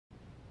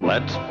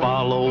Let's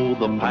follow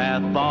the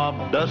path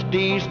of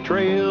Dusty's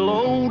trail,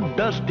 oh,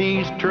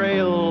 Dusty's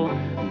trail,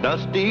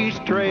 Dusty's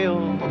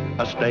trail.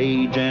 A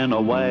stage and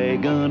a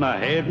wagon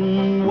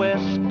a-heading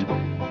west,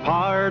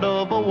 part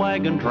of a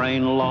wagon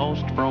train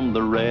lost from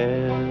the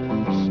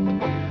rest.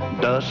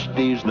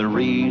 Dusty's the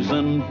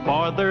reason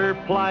for their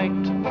plight.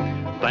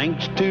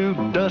 Thanks to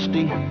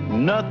Dusty,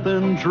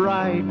 nothing's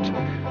right.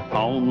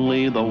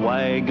 Only the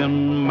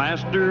wagon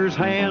master's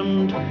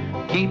hand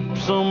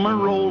keeps them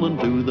a-rolling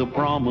to the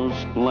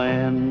promised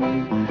land.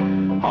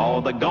 Oh,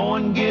 the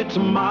going gets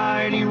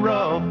mighty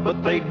rough,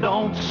 but they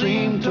don't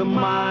seem to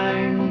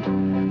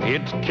mind.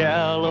 It's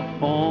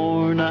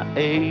California,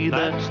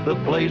 that's the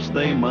place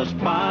they must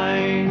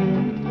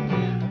find.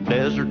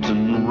 Deserts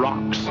and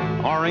rocks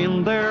are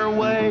in their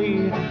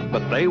way,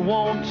 but they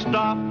won't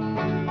stop,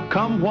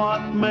 come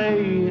what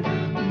may.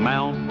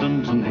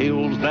 Mountains and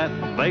hills that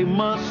they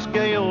must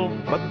scale,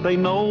 but they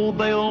know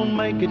they'll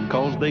make it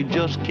 'cause they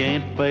just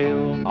can't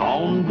fail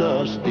on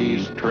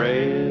Dusty's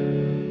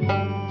trail.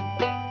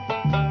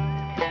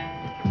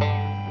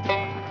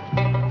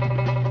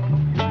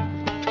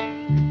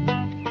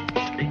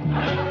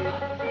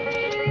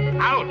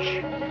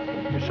 Ouch!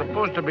 You're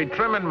supposed to be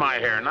trimming my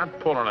hair, not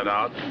pulling it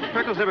out.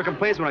 Freckles never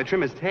complains when I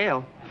trim his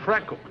tail.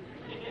 Freckle?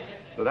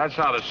 So that's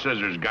how the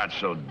scissors got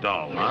so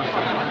dull, huh?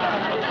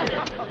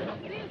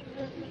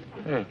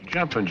 Hey,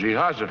 jumping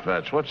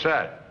Jehoshaphat, what's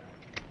that?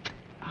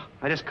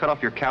 I just cut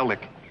off your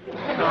cowlick.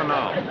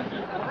 No.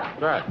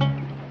 That.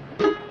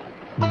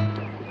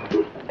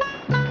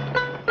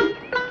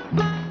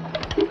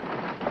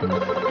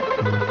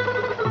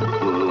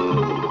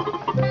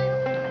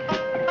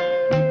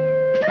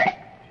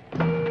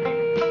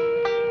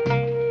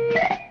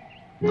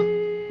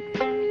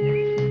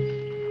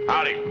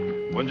 Howdy.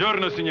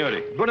 Buongiorno,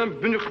 signori.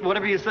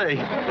 Whatever you say.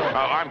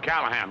 Oh, I'm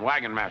Callahan,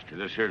 wagon master.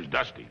 This here's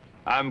Dusty.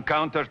 I'm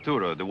Count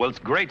Arturo, the world's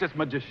greatest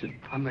magician.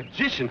 A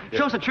magician? Yeah.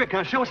 Show us a trick,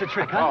 huh? Show us a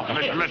trick, huh? Oh,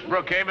 Miss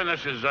Brookhaven,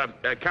 this is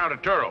Count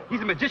Arturo.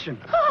 He's a magician.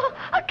 Oh,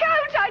 a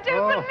count, I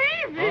don't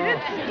believe it.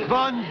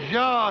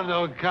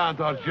 Buongiorno, Count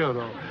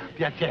Arturo.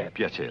 Piacere.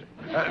 Piacere.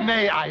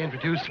 May I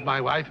introduce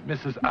my wife,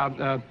 Mrs.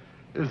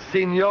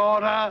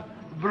 Signora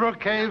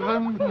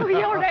Brookhaven? Oh,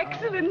 Your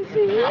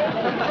Excellency.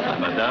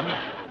 Madame?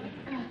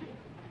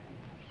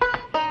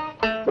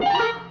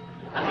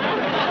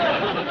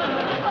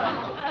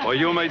 For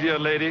you, my dear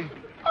lady.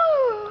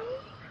 Oh.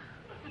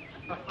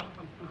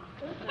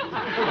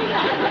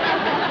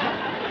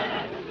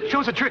 Show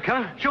us a trick,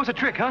 huh? Show us a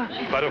trick, huh?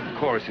 But of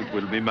course, it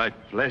will be my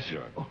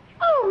pleasure.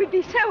 Oh, we'd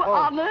be so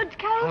honored,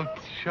 Count.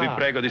 Vi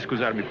prego di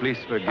scusarmi.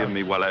 Please forgive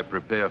me while I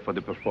prepare for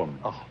the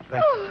performance. Oh,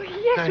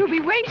 yes, we'll be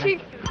waiting.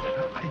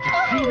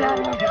 See that?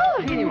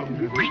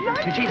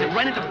 Geez, it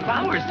ran into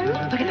flowers.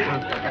 Look at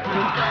that.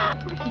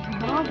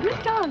 Marvelous,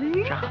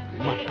 darling.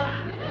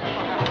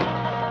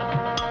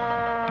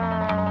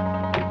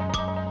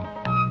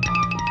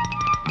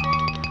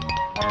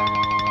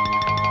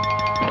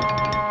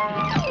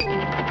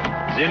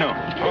 Zeno.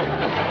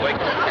 Wait.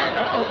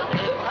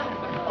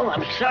 Oh,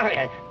 I'm sorry.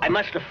 I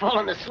must have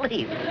fallen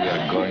asleep. We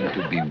are going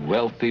to be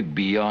wealthy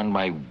beyond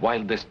my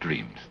wildest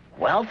dreams.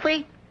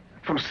 Wealthy?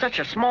 From such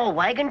a small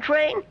wagon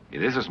train?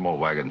 It is a small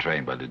wagon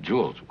train, but the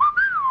jewels,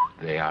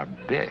 they are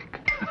big.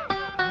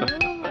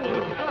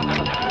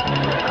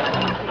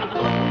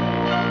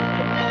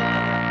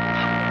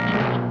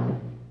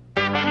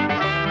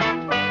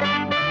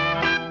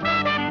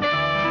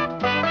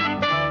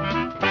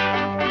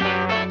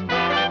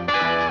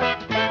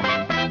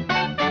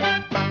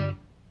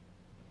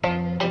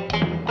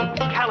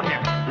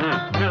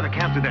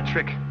 Do that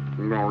trick.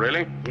 No,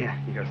 really? Yeah,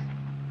 he goes.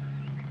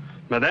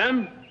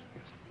 Madame?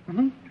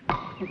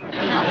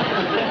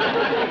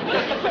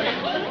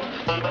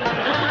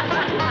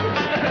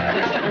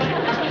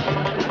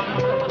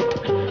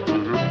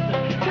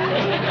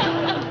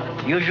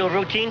 Usual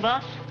routine,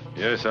 boss?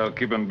 Yes, I'll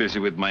keep them busy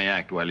with my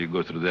act while you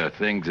go through their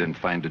things and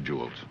find the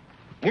jewels.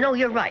 You know,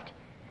 you're right.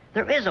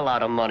 There is a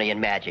lot of money in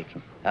magic,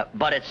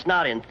 but it's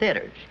not in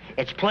theaters.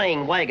 It's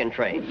playing wagon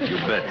trains. You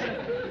bet.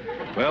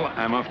 Well,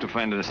 I'm off to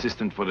find an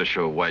assistant for the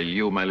show, while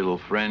you, my little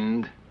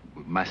friend,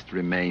 must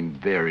remain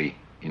very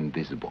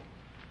invisible.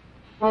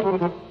 There you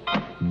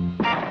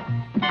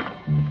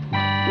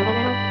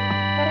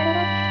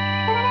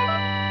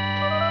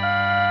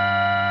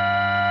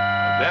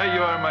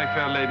are, my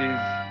fair ladies.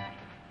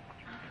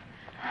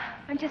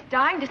 I'm just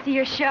dying to see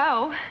your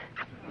show.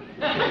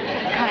 Kind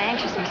of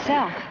anxious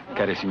myself.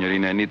 Cara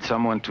signorina, I need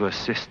someone to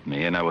assist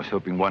me, and I was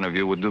hoping one of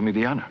you would do me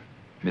the honor.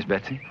 Miss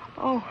Betsy?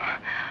 Oh,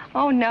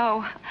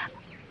 no.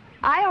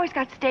 I always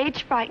got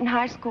stage fright in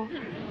high school.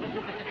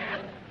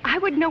 I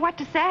wouldn't know what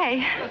to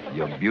say.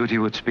 Your beauty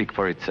would speak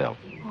for itself.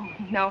 Oh,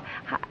 no,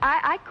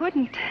 I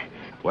couldn't.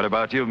 What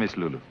about you, Miss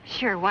Lulu?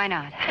 Sure, why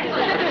not?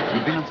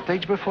 You've been on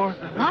stage before?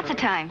 Lots of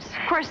times.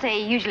 Of course, they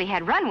usually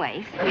had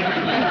runways. But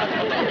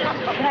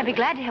I'd be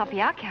glad to help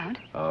you out, Count.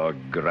 Oh,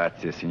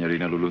 grazie,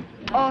 signorina Lulu.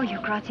 Oh,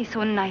 you're grazie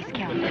so nice,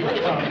 Count. What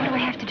do I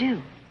have to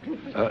do?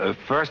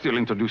 First, you'll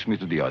introduce me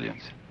to the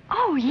audience.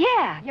 Oh,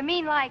 yeah. You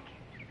mean like...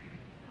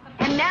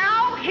 And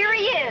now, here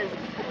he is,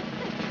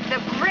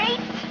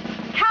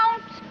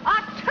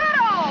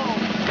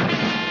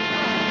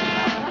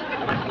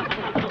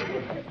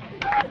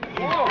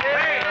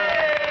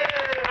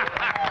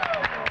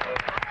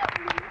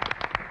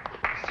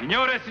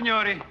 Favore,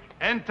 signori.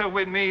 Enter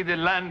with me the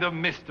land of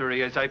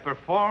mystery as I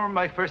perform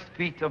my first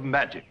feat of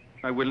magic.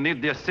 I will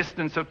need the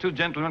assistance of two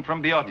gentlemen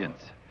from the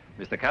audience.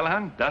 Mr.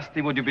 Callahan,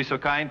 Dusty, would you be so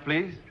kind,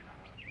 please?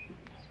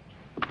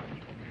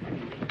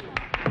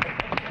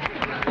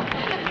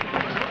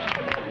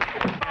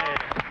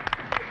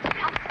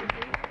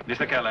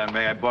 Mr. Callahan,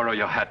 may I borrow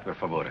your hat, per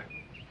favore?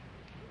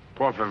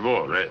 Por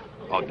favore.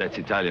 Oh, that's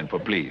Italian for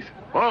please.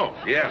 Oh,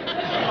 yeah.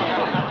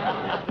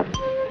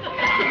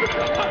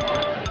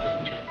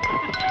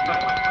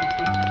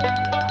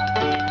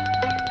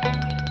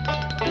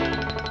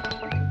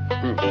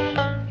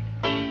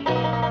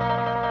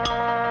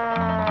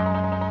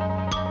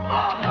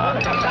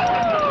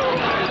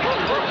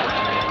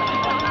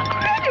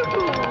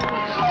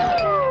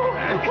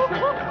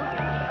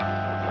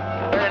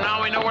 Hey,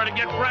 now we know where to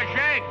get fresh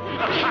eggs.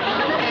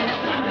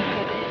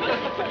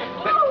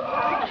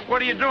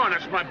 What are you doing?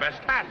 That's my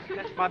best hat.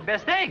 That's my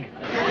best egg.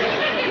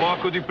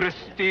 Fuoco di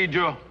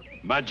prestigio,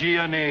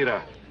 magia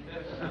nera,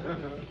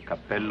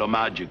 cappello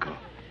magico.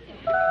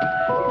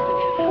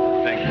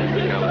 Thank you,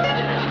 Mr. Callahan.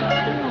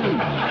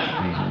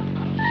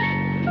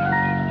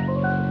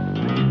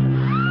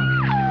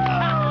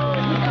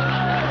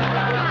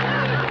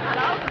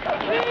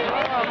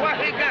 What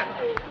he got?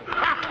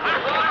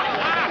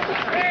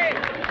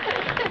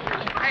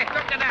 Hey,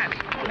 look at that.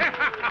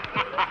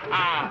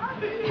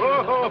 Ho,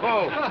 ho, ho.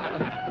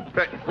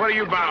 Hey, what are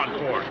you bound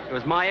for? It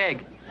was my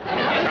egg. Come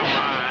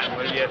on,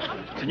 will you?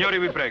 Signori,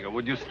 vi prego,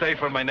 would you stay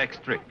for my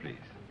next trick, please?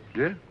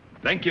 Yeah?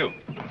 Thank you.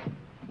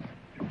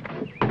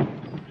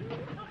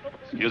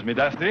 Excuse me,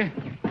 Dusty.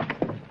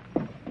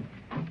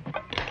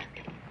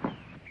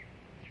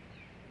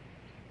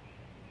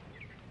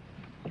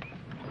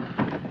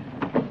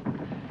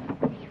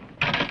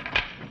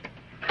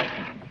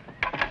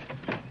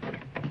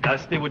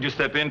 Dusty, would you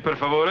step in, per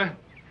favore?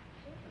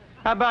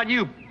 How about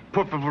you,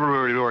 por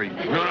favore?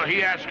 No,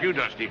 he asked you,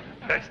 Dusty.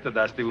 Presto,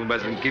 Dusty, we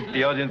mustn't keep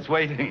the audience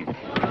waiting.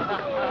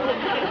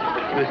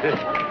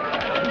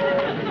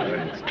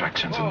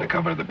 Instructions on the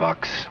cover of the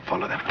box.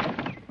 Follow them.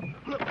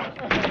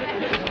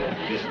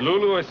 Miss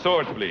Lulu, a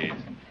sword, please.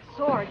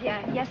 Sword,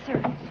 yeah. Yes,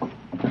 sir.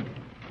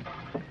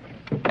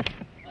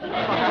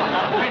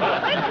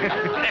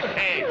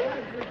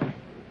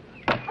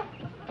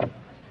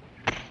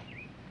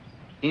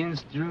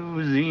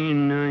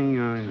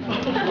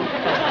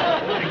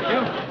 Thank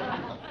you.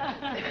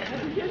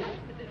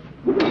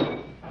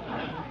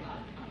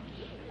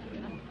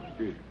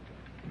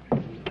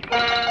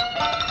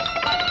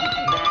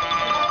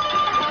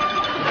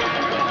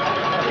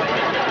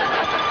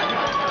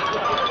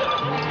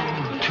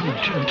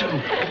 Two.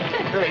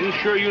 Hey, you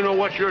sure you know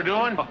what you're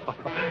doing?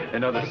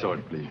 Another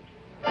sword, please.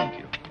 Thank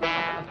you.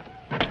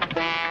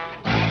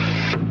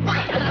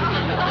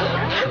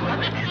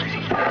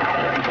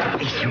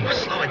 Hey, you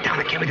slow it down.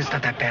 I can't read this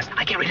stuff that fast.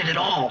 I can't read it at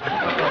all.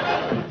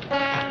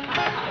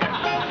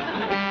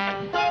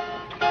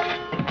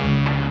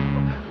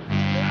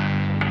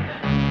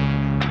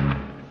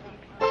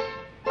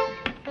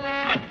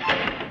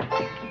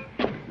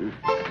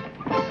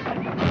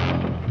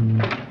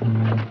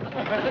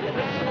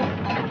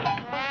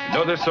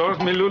 Another sword,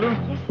 Miss Lulu?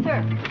 Yes,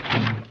 sir.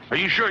 Are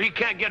you sure he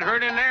can't get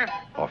hurt in there?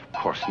 Of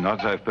course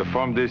not. I've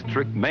performed this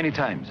trick many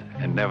times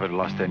and never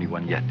lost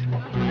anyone yet.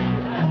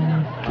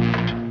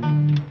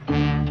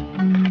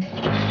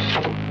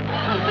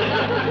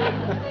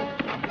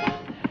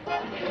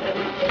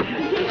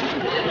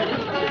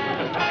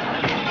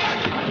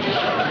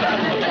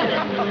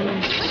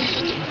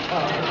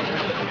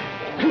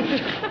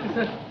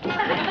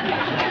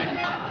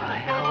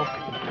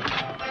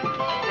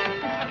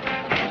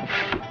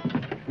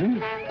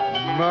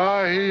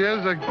 My, he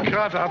is a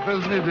cut-up,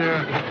 isn't he,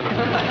 dear?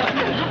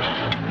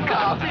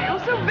 Carter, you're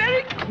so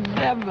very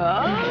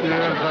clever.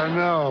 Yes, I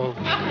know.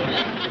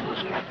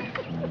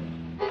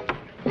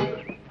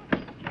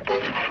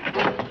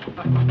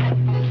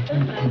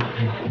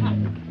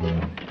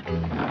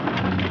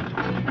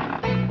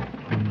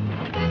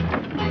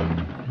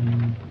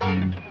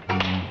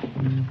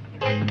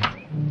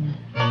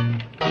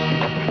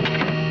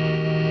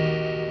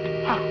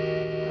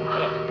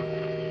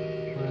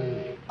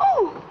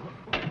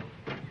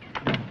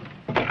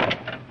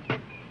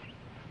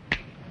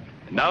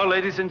 Now,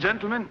 ladies and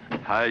gentlemen,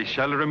 I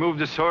shall remove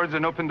the swords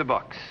and open the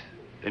box.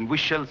 And we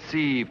shall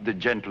see if the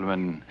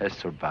gentleman has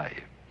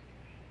survived.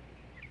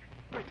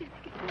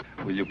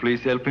 Will you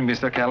please help me,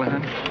 Mr.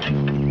 Callahan?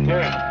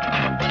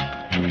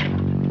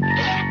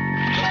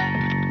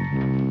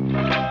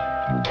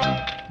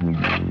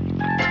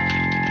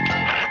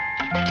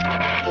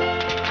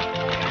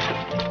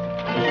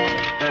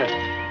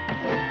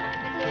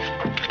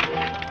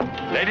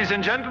 Ladies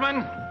and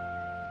gentlemen,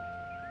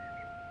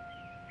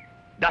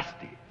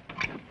 Dusty.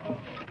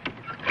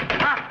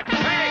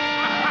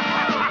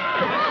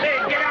 Hey,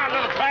 get out,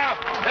 little pal.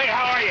 Hey,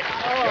 how are you? You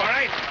all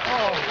right?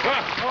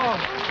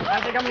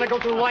 I think I'm gonna go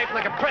through life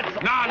like a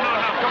pretzel. No.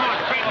 Come on,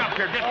 straighten up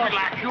here. Just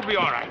relax. You'll be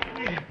all right.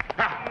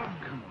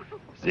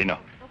 Zeno,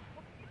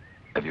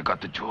 have you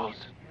got the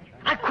jewels?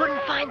 I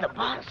couldn't find the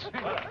boss.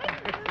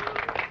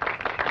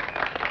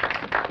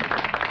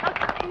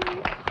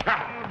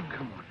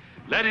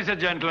 Ladies and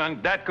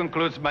gentlemen, that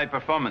concludes my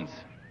performance.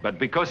 But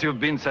because you've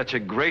been such a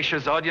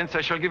gracious audience,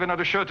 I shall give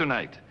another show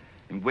tonight,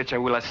 in which I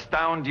will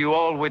astound you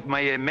all with my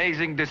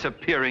amazing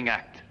disappearing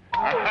act.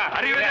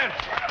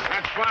 Arrivederci.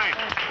 That's fine.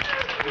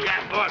 We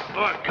got,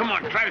 look, come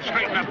on, try to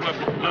straighten up,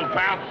 little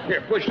pal.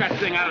 Here, push that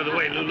thing out of the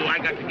way, Lulu. I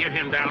got to get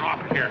him down off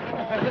here.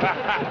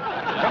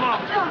 Come on.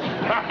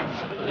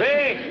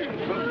 Hey!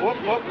 Whoop,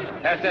 whoop.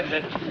 That's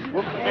it.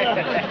 Whoop.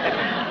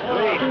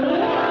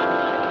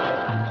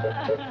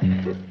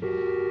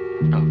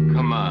 Oh,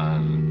 come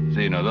on.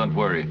 Zeno, don't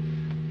worry.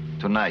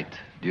 Tonight,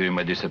 during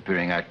my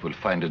disappearing act, we'll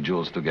find the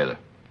jewels together.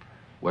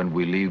 When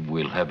we leave,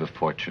 we'll have a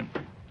fortune.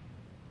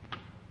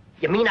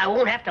 You mean I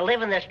won't have to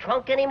live in this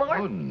trunk anymore?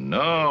 Oh,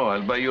 no.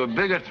 I'll buy you a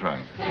bigger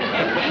trunk.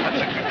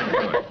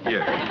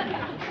 Here.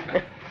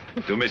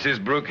 To Mrs.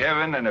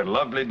 Brookhaven and her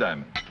lovely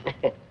diamond.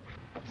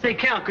 Say,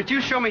 Count, could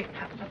you show me...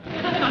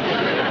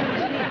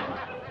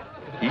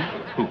 He?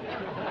 Who?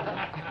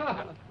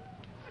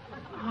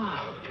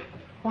 Oh,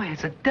 why,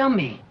 it's a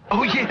dummy.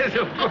 Oh, yes,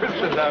 of course,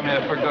 the dummy.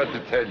 I forgot to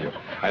tell you.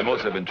 I'm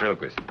also a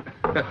ventriloquist.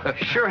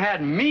 Sure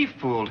had me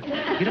fooled.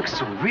 You look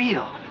so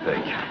real.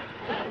 Thank you.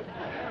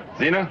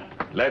 Zeno,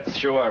 let's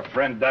show our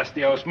friend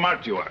Dusty how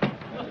smart you are.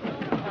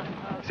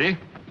 See?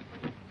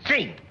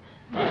 See.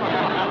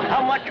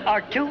 How much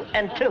are 2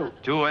 and 2?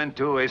 2 and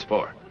 2 is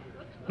 4.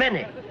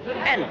 Benny.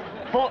 And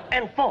 4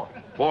 and 4.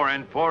 4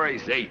 and 4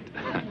 is 8.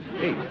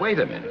 Hey, wait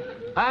a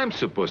minute. I'm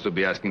supposed to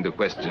be asking the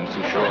questions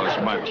to show how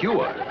smart you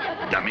are,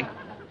 dummy.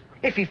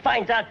 If he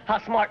finds out how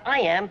smart I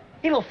am,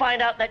 he will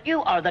find out that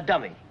you are the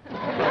dummy.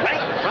 Right?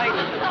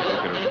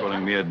 Right. You're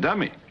calling me a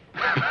dummy.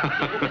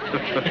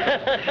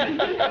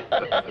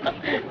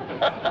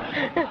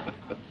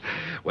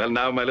 Well,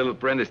 now, my little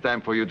friend, it's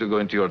time for you to go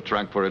into your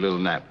trunk for a little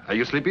nap. Are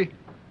you sleepy?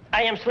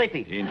 I am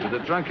sleepy. Into the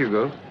trunk you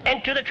go.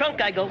 Into the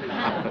trunk I go.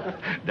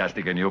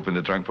 Dusty, can you open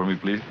the trunk for me,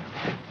 please?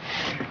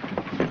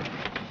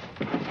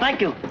 Thank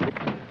you.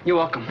 You're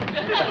welcome.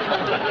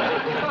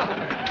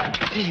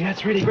 Gee,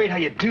 that's really great how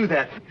you do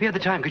that. If you had the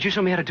time, could you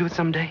show me how to do it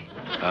someday?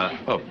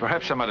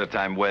 Perhaps some other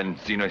time when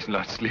Zeno is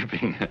not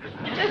sleeping.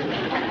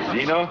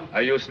 Zeno,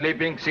 are you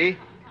sleeping? See?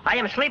 I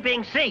am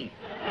sleeping. See.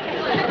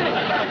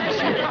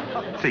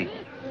 See.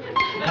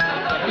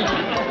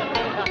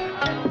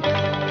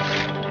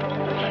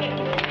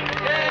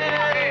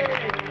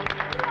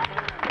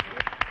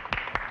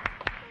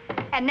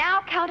 And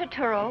now Count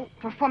Arturo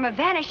perform a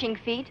vanishing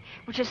feat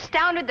which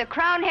astounded the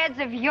crowned heads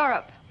of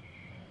Europe.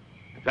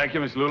 Thank you,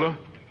 Miss Lulu.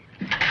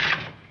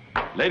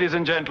 Ladies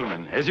and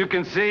gentlemen, as you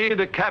can see,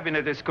 the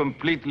cabinet is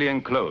completely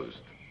enclosed.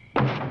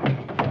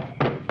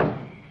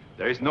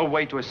 There is no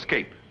way to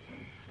escape.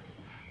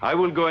 I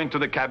will go into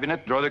the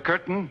cabinet, draw the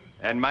curtain,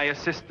 and my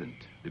assistant,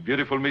 the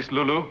beautiful Miss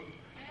Lulu,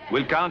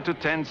 will count to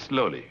 10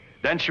 slowly.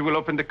 Then she will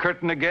open the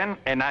curtain again,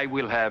 and I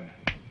will have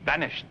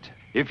vanished.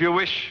 If you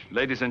wish,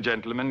 ladies and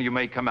gentlemen, you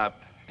may come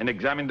up and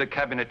examine the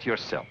cabinet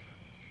yourself.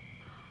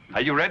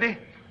 Are you ready?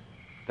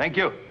 Thank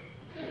you.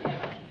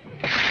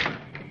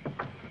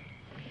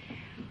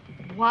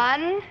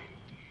 1,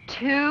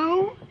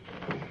 2,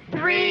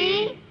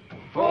 3,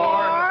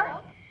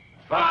 4,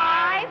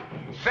 5,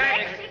 6,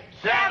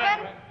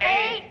 7,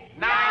 8,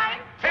 9,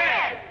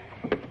 10.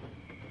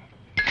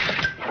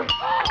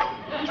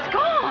 He's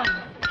gone.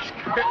 He's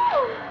gone.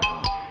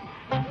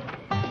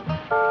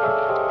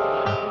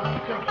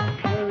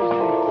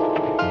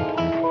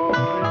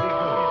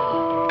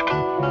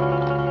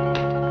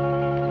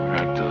 Where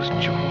are those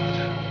jewels?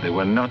 They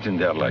were not in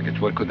their luggage.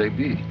 What could they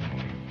be?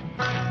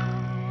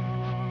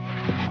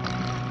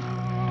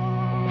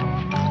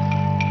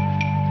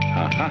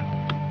 Uh-huh.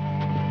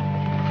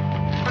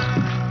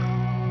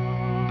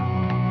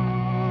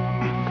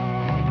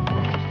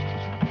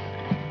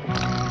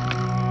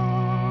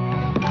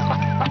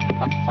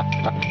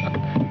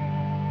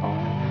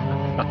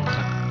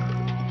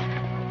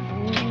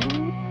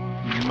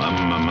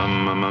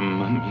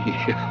 Mamma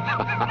mia.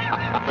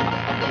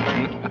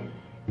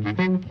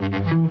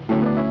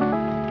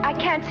 I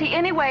can't see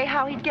any way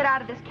how he'd get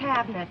out of this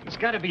cabinet. It's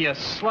got to be a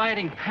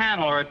sliding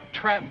panel or a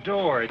trap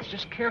door. It's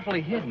just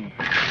carefully hidden.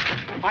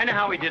 I know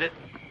how he did it.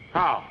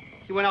 How?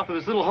 He went out through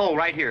this little hole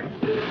right here.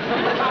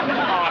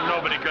 Oh,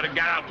 nobody could have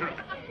got out through...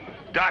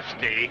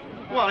 Dusty.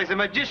 Well, he's a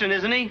magician,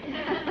 isn't he?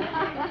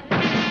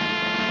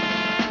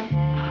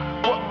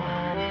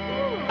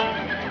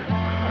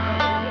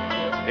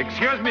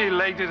 Excuse me,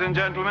 ladies and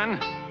gentlemen.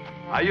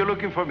 Are you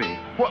looking for me?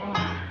 What?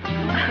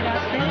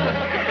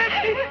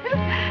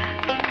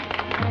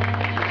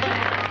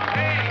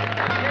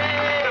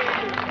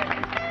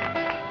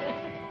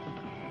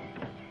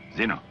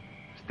 Zeno,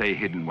 stay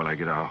hidden while I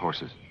get our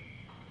horses.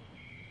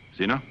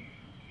 Zeno?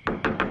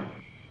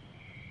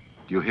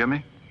 Do you hear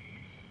me?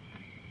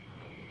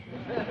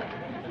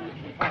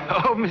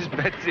 Oh, Miss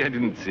Betsy, I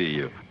didn't see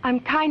you. I'm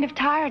kind of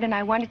tired, and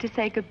I wanted to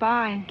say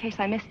goodbye in case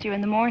I missed you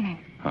in the morning.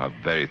 Oh,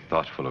 very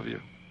thoughtful of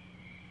you.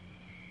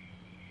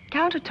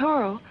 Count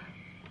Arturo,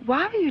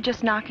 why were you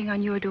just knocking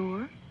on your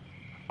door?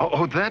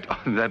 Oh,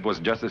 that was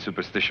just a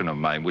superstition of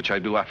mine, which I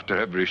do after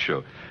every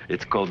show.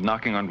 It's called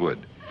knocking on wood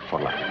for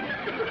luck.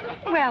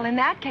 Well, in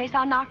that case,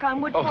 I'll knock on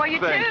wood for you,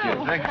 thank too.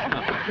 you, thank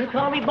you. You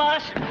call me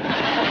boss? To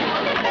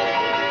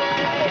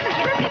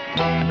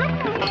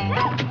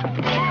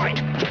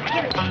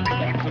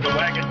the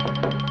wagon.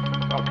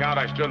 Well, Count,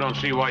 I still don't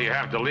see why you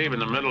have to leave in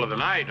the middle of the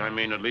night. I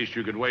mean, at least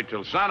you could wait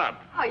till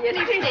sunup. Oh, you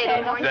did.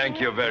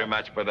 Thank you very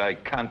much, but I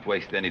can't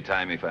waste any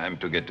time if I am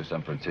to get to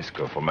San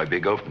Francisco for my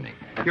big opening.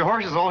 Your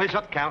horse is all hitched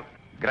up, Count.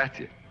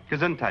 Grazie.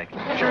 Gesundheit.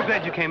 Sure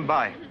glad you came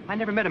by. I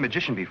never met a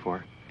magician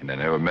before. And I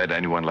never met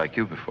anyone like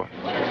you before.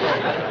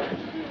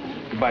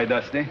 Goodbye,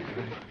 Dusty.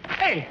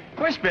 Hey,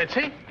 where's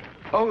Betsy?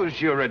 Oh,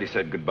 she already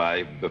said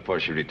goodbye before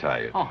she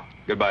retired. Oh.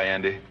 Goodbye,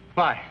 Andy.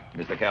 Bye.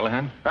 Mr.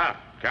 Callahan? Ah,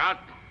 Count,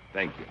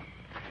 Thank you.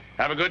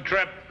 have a good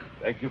trip.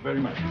 Thank you very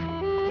much.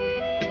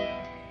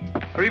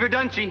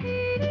 Arrivederci.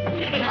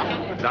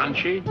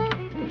 Dunchi?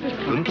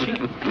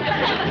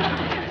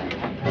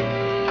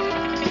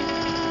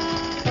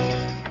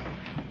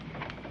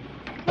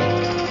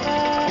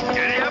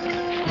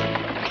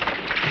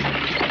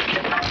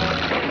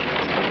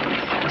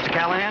 Mr.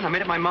 Callahan, I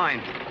made up my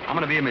mind. I'm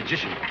going to be a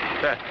magician.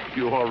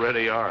 You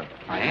already are.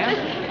 I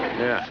am?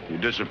 Yeah, you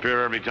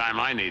disappear every time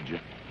I need you.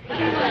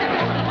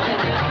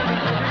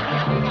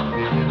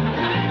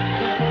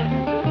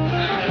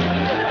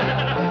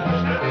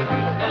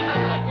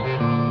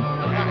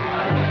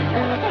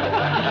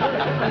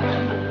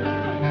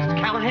 Mr.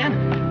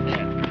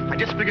 Callahan, I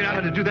just figured out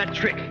how to do that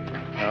trick.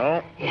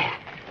 Oh? Yeah.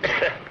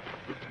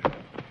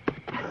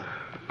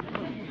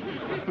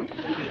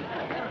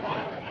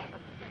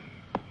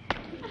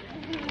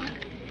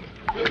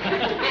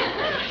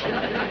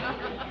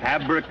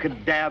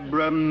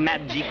 Abracadabra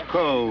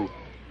magico.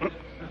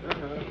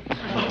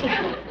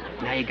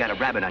 Now you got a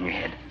rabbit on your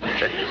head.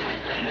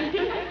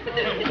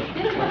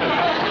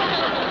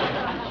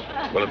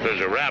 Well, if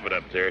there's a rabbit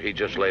up there, he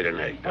just laid an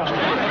egg.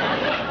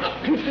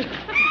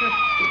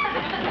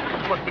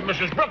 Must be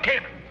Mrs.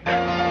 Brookhaven.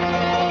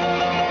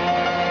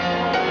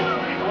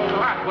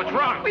 What's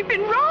wrong? We've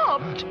been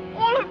robbed.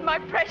 All of my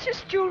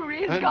precious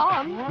jewelry is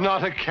gone.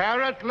 Not a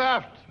carat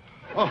left.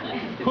 Oh,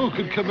 who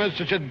could commit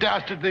such a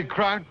dastardly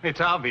crime? It's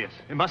obvious.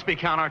 It must be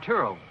Count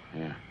Arturo.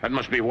 Yeah. That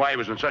must be why he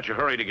was in such a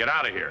hurry to get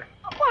out of here.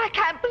 Oh, I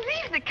can't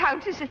believe the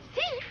Count is a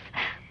thief.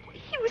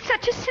 He was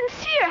such a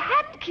sincere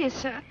hand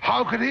kisser.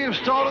 How could he have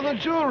stolen the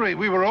jewelry?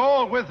 We were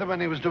all with him when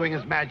he was doing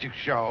his magic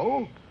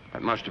show.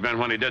 That must have been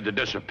when he did the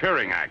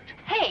disappearing act.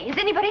 Hey, has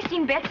anybody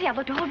seen Betsy? I've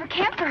looked all over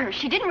camp for her.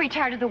 She didn't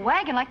retire to the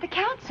wagon like the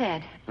Count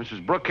said.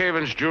 Mrs.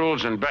 Brookhaven's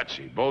jewels and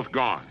Betsy, both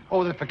gone.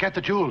 Oh, then forget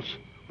the jewels.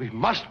 We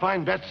must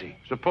find Betsy.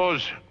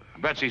 Suppose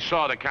Betsy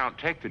saw the Count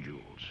take the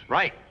jewels.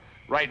 Right.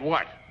 Right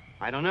what?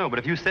 I don't know, but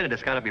if you said it,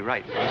 it's got to be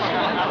right. If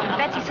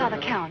Betsy saw the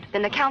Count,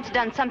 then the Count's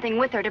done something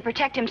with her to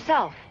protect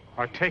himself.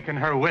 Or taken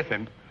her with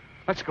him.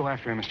 Let's go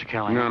after him, Mr.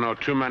 Callahan. No,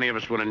 too many of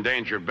us would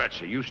endanger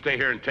Betsy. You stay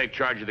here and take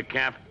charge of the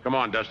camp. Come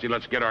on, Dusty,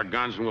 let's get our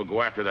guns and we'll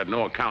go after that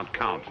no-account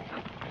Count.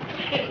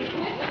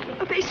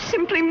 Oh, they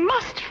simply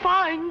must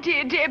find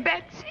dear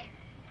Betsy.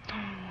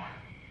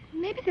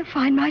 Maybe they'll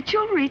find my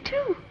jewelry,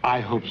 too. I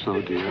hope so,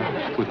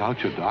 dear.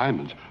 Without your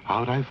diamonds,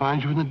 how'd I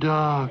find you in the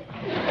dark?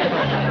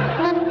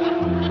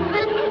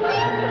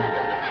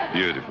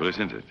 Beautiful,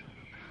 isn't it?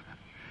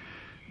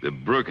 The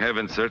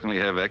Brookhavens certainly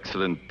have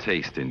excellent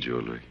taste in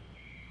jewelry.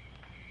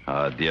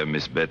 Ah, dear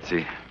Miss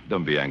Betsy,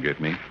 don't be angry at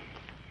me.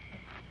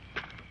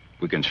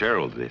 We can share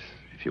all this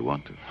if you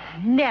want to.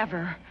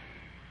 Never.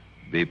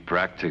 Be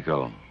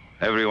practical.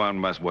 Everyone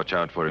must watch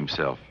out for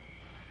himself.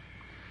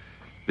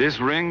 This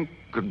ring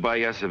could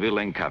buy us a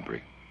villa in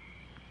Capri.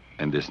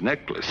 And this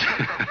necklace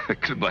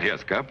could buy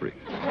us Capri.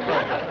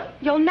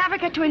 You'll never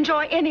get to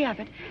enjoy any of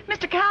it.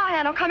 Mr.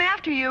 Callahan will come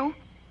after you.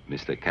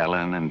 Mr.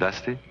 Callahan and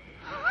Dusty?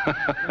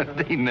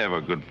 They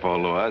never could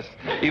follow us,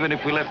 even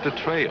if we left a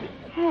trail.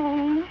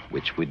 Oh.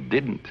 Which we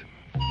didn't.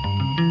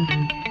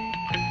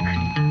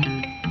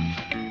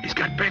 He's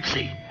got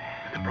Betsy,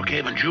 the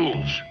Brookhaven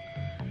jewels.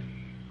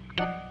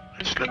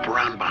 Let's slip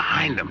around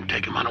behind him,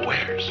 take him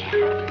unawares.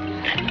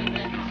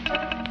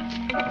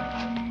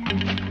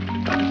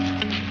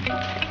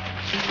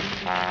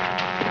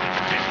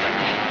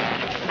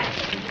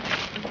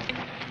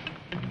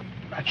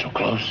 Not so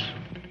close.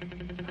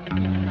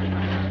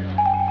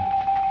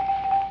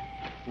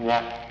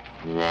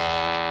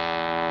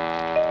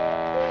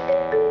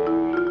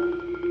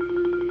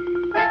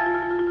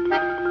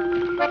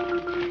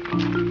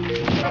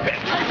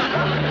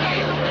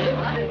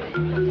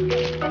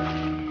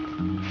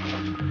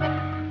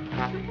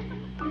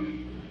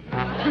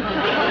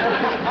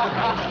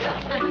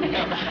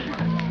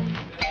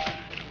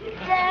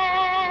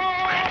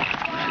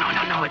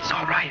 No, it's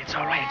all right. It's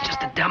all right. It's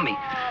just a dummy.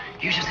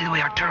 You should see the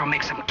way Arturo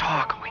makes him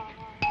talk. Wait.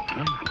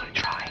 I'm gonna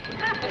try.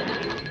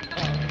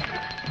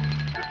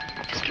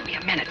 Just give me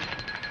a minute.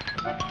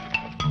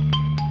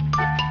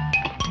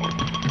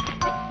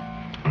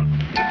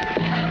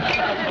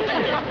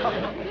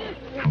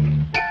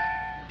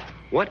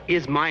 What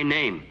is my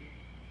name?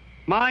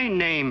 My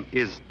name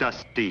is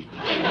Dusty.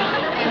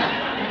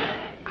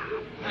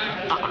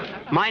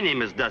 My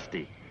name is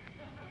Dusty.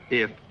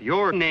 If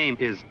your name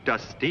is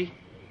Dusty,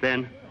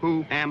 then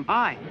who am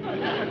I?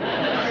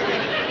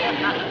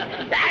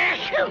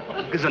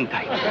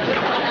 Gesundheit.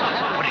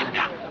 Put him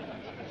down.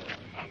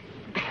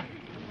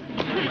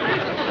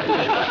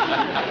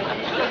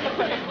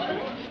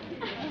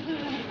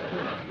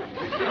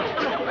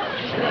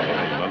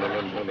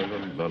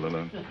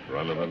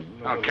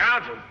 Now,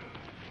 Count.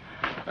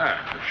 The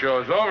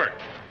show's over.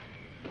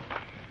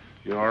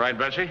 You all right,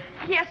 Betsy?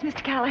 Yes,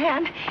 Mr.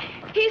 Callahan.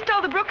 He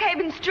stole the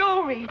Brookhaven's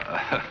jewelry.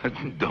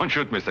 Don't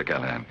shoot, Mr.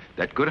 Callahan.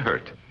 That could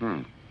hurt.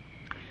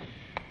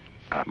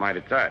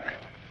 Mighty tight.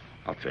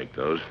 I'll take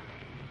those.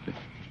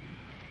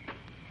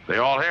 They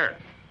all here?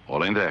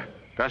 All in there.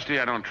 Dusty,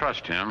 I don't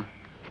trust him.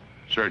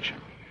 Search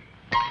him.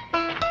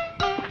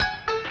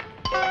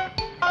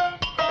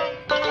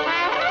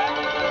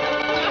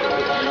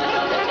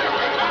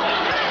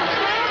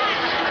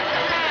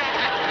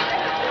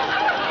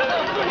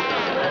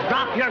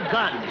 Drop your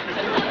gun.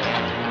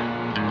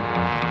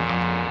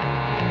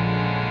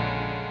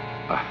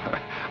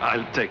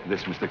 I'll take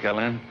this, Mr.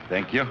 Callahan.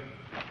 Thank you.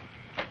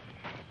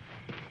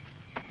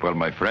 Well,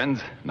 my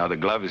friends, now the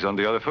glove is on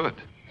the other foot.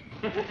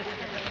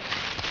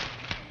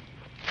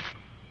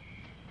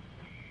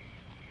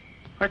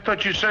 I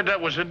thought you said that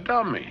was a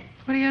dummy.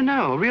 What do you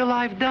know? A real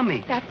live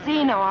dummy. That's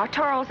Zeno,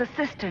 Arturo's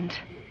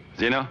assistant.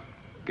 Zeno,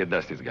 get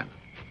Dusty's gun.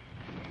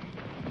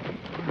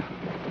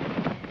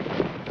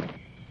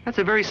 That's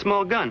a very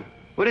small gun.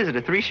 What is it,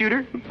 a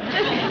 3-shooter?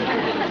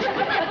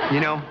 You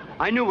know,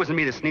 I knew it wasn't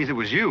me that sneezed, it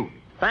was you.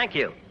 Thank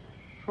you.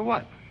 For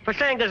what? For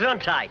saying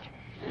Gesundheit.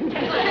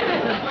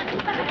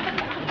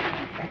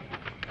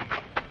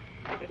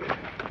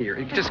 Here,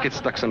 it just gets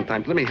stuck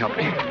sometimes. Let me help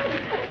you.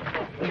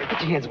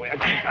 Put your hands away.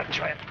 I'll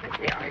try it.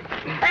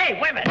 Hey,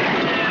 wait a minute.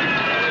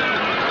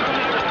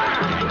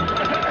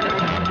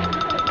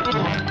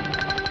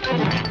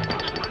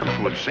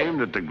 It would seem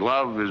that the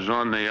glove is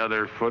on the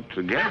other foot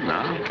again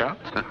now, Count.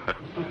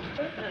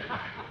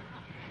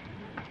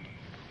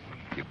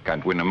 You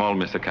can't win them all,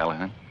 Mr.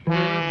 Callahan.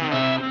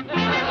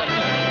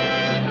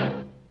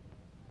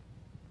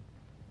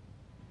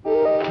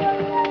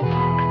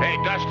 Hey,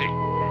 Dusty.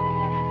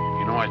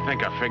 You know, I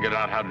think I figured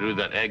out how to do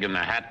that egg in the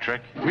hat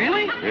trick.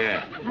 Really?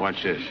 Yeah,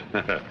 watch this.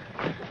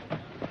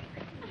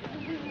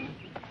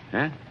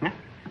 Huh?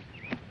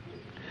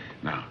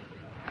 Now,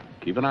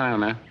 keep an eye on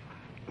that.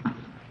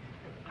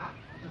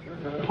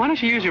 Why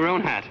don't you use your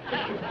own hat?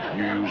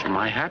 You use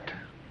my hat,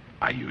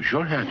 I use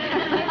your hat.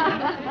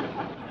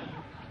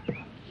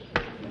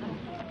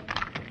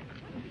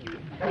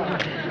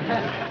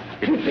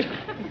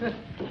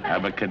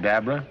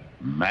 Abacadabra,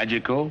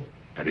 magical,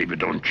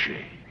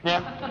 arrivederci.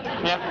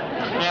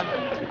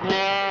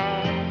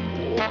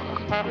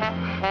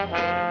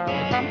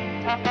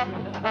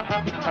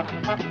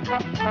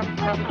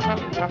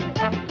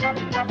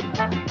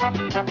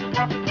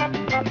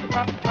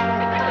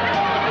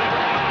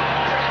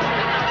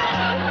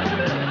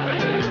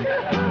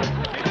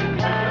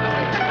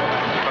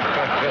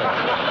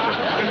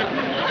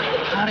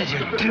 How did you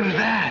do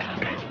that?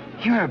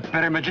 You're a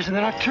better magician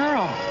than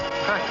Arturo.